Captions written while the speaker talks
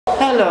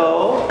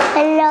Hello.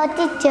 Hello,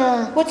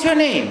 teacher. What's your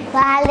name?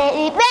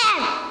 Valerie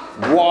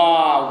Ben.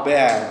 Wow,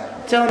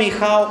 Ben. Tell me,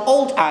 how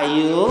old are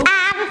you?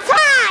 I'm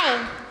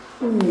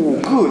 5. Ooh,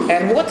 good.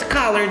 And what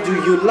color do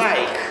you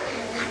like?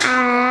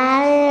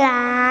 I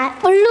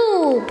like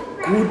blue.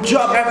 Good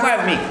job. High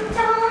five me.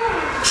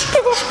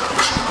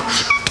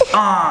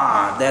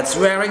 Ah, that's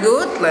very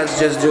good. Let's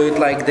just do it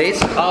like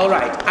this. All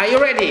right. Are you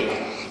ready?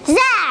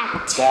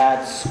 That.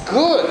 That's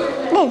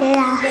good.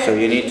 So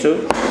you need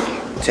to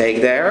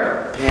take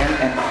their pen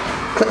and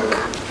click.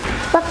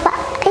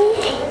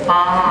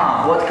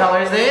 Ah, what color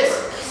is this?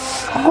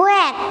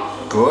 Red.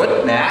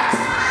 Good. Next.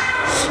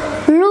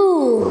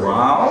 Blue.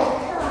 Wow.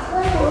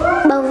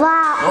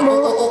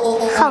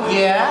 Không.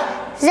 Yeah.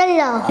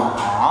 Yellow.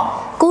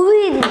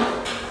 Green.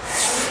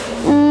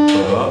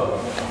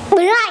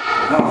 Black.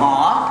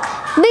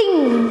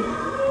 Pink.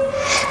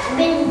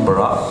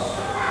 Brown.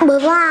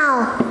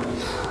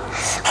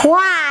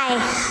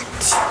 White.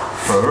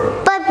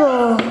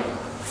 Purple.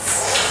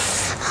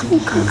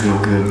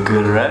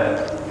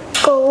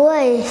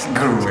 Gray.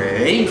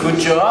 Great. Good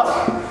job.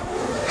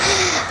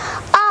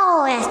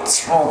 Orange.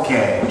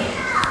 Okay.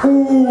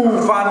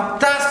 Ooh,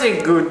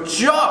 fantastic. Good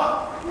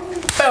job.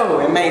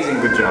 Oh, amazing.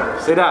 Good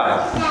job. Sit down.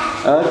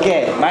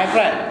 Okay, my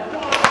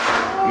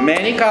friend.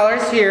 Many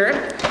colors here.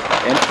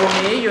 And for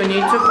me, you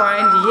need to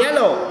find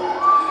yellow.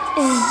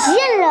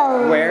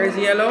 Yellow. Where is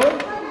yellow?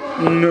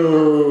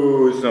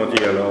 No, it's not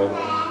yellow.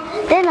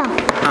 Yellow.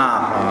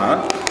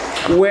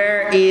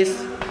 Where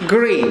is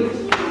green?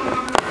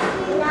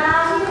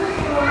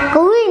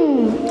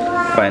 Green.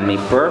 Find me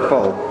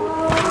purple.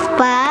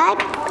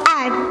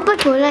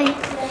 Purple đây.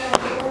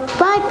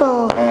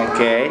 Purple.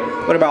 Okay.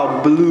 What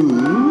about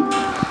blue?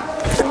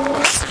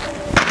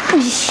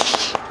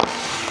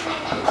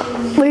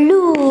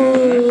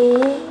 Blue.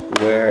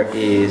 Where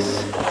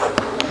is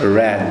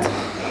red?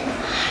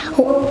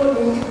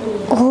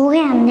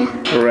 Red.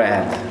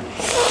 Red.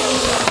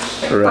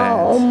 Red.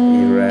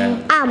 Red.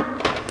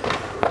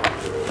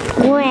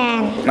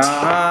 Red.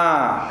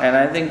 Aha. And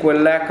I think we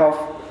lack of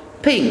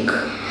pink.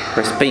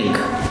 Where's pink?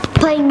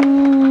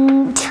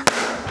 Pink.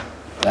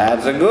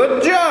 That's a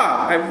good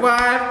job. High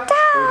five.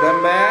 Put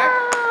them back.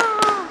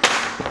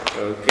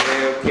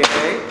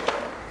 Okay.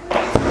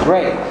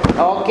 Great.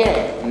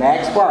 Okay.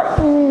 Next part.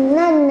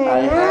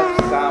 I have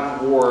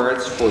some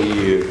words for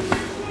you.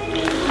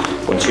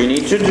 What you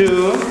need to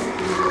do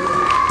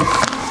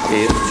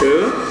is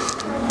to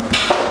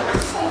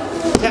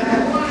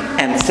tap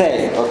and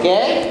say,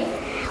 okay?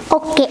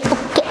 Okay.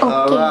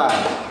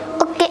 Alright.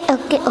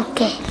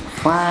 Okay.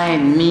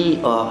 Find me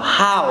a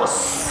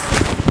house.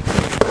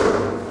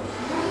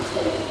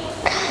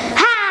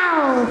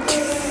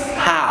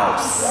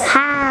 House.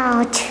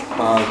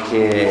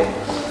 Okay.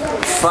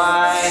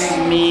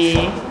 Find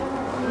me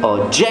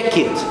a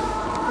jacket.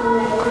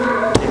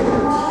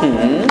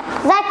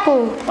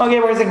 Jacket. Okay,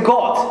 where's a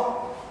goat?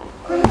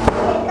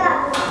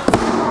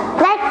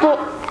 Jacket.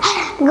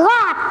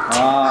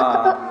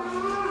 God.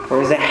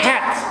 Where's a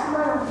hat?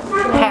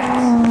 Hat.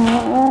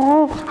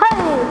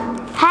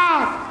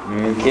 Hat.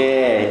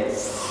 Okay.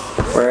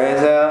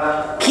 Where's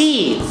a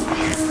key?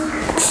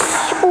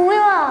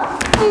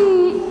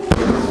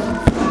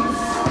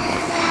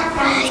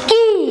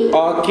 Key.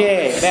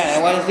 Okay.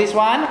 Then what is this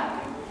one?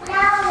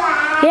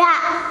 Yeah.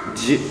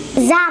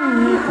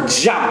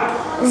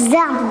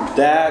 Jump.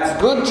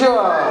 That's good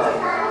job.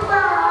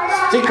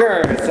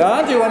 Stickers,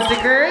 huh? Do you want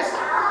stickers?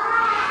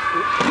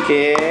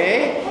 Okay.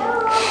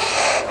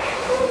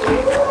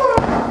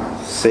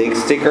 6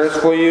 stickers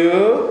for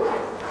you.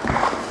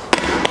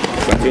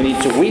 But you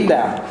need to win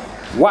them.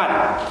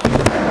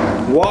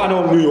 1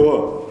 only.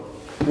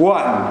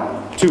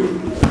 1, 2.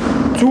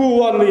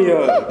 2 only.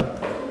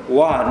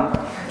 1,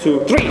 2,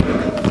 3.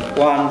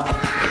 1.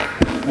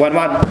 1.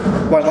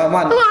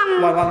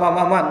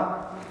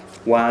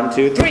 1,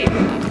 2, 3.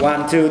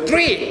 1, 2,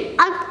 3.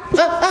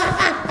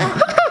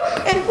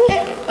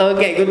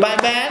 Okay, goodbye,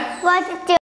 Ben.